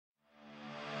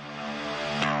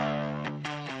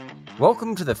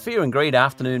Welcome to the Fear and Greed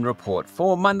Afternoon Report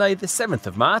for Monday the 7th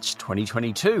of March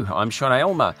 2022. I'm Sean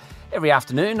Aylmer. Every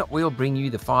afternoon we'll bring you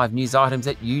the 5 news items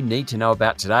that you need to know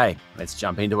about today. Let's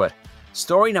jump into it.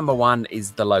 Story number 1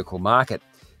 is the local market.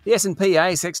 The S&P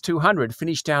ASX 200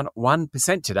 finished down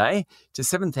 1% today to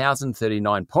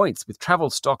 7,039 points, with travel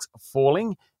stocks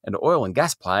falling and oil and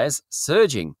gas players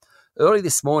surging. Early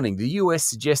this morning, the US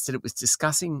suggested it was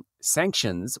discussing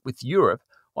sanctions with Europe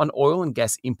on oil and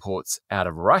gas imports out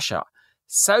of Russia.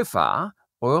 So far,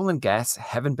 oil and gas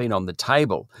haven't been on the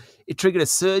table. It triggered a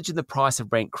surge in the price of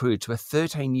Brent crude to a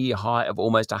 13-year high of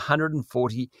almost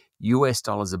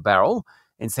 $140 a barrel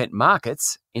and sent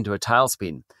markets into a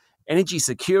tailspin. Energy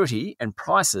security and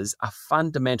prices are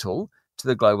fundamental to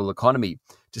the global economy.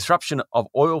 Disruption of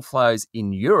oil flows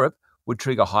in Europe would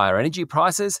trigger higher energy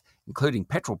prices, including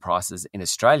petrol prices in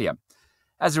Australia.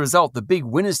 As a result, the big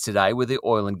winners today were the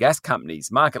oil and gas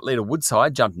companies. Market leader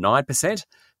Woodside jumped 9%,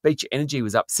 Beach Energy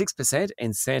was up 6%,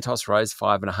 and Santos rose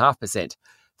 5.5%.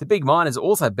 The big miners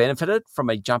also benefited from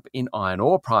a jump in iron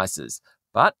ore prices,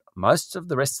 but most of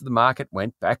the rest of the market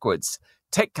went backwards.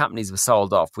 Tech companies were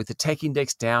sold off, with the tech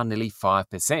index down nearly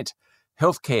 5%.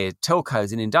 Healthcare,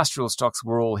 telcos, and industrial stocks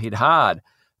were all hit hard,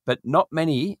 but not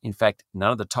many, in fact,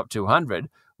 none of the top 200,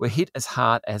 were hit as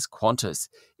hard as Qantas.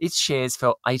 Its shares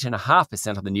fell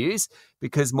 8.5% on the news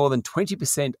because more than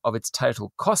 20% of its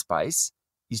total cost base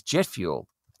is jet fuel.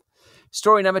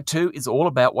 Story number 2 is all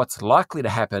about what's likely to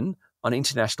happen on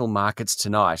international markets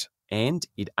tonight, and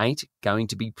it ain't going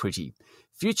to be pretty.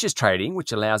 Futures trading,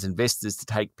 which allows investors to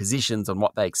take positions on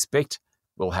what they expect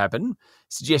will happen,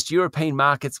 suggests European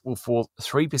markets will fall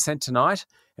 3% tonight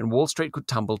and Wall Street could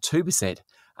tumble 2%.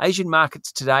 Asian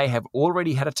markets today have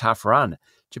already had a tough run.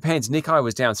 Japan's Nikkei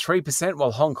was down 3%,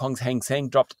 while Hong Kong's Hang Seng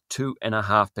dropped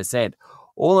 2.5%.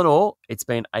 All in all, it's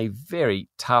been a very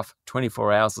tough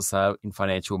 24 hours or so in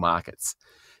financial markets.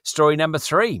 Story number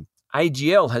 3.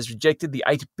 AGL has rejected the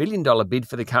 $8 billion bid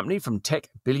for the company from tech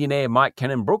billionaire Mike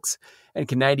Cannon-Brookes and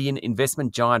Canadian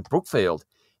investment giant Brookfield.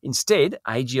 Instead,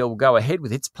 AGL will go ahead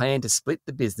with its plan to split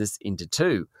the business into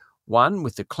two. One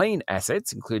with the clean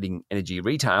assets, including energy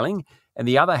retailing, and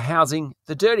the other housing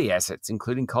the dirty assets,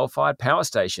 including coal-fired power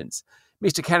stations.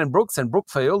 Mr. Cannon-Brookes and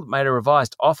Brookfield made a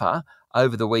revised offer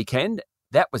over the weekend.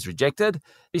 That was rejected.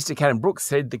 Mr. Cannon-Brookes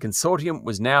said the consortium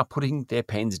was now putting their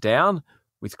pens down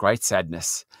with great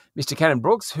sadness. Mr.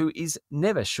 Cannon-Brookes, who is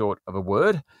never short of a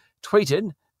word,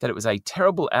 tweeted that it was a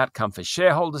terrible outcome for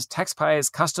shareholders, taxpayers,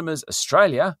 customers,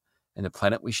 Australia, and the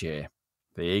planet we share.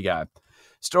 There you go.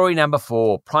 Story number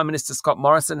 4. Prime Minister Scott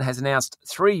Morrison has announced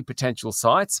 3 potential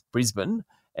sites, Brisbane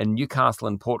and Newcastle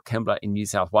and Port Kembla in New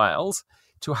South Wales,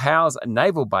 to house a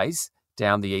naval base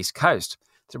down the east coast.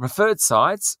 The preferred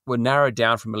sites were narrowed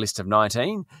down from a list of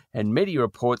 19, and media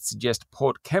reports suggest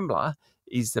Port Kembla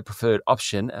is the preferred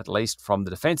option, at least from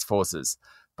the Defence Forces.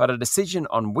 But a decision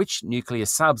on which nuclear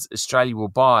subs Australia will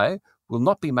buy will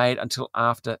not be made until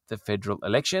after the federal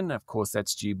election. Of course,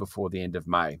 that's due before the end of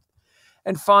May.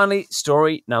 And finally,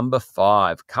 story number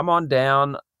 5. Come on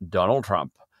down, Donald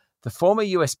Trump. The former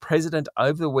US president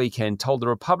over the weekend told the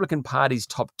Republican Party's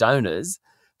top donors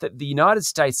that the United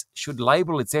States should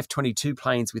label its F-22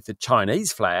 planes with the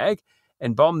Chinese flag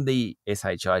and bomb the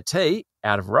SHIT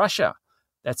out of Russia.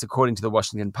 That's according to the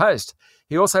Washington Post.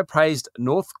 He also praised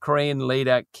North Korean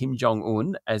leader Kim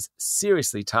Jong-un as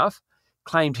seriously tough,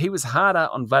 claimed he was harder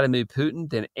on Vladimir Putin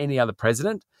than any other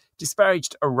president,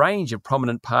 disparaged a range of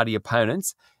prominent party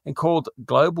opponents, and called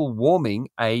global warming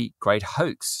a great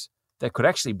hoax that could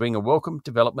actually bring a welcome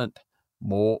development,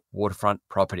 more waterfront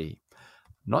property.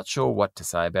 Not sure what to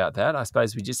say about that. I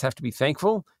suppose we just have to be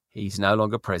thankful he's no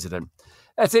longer president.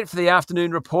 That's it for the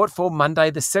afternoon report for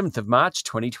Monday the 7th of March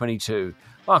 2022.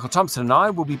 Michael Thompson and I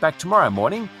will be back tomorrow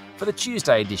morning for the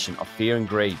Tuesday edition of Fear and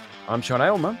Greed. I'm Sean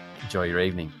Aylmer. Enjoy your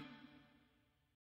evening.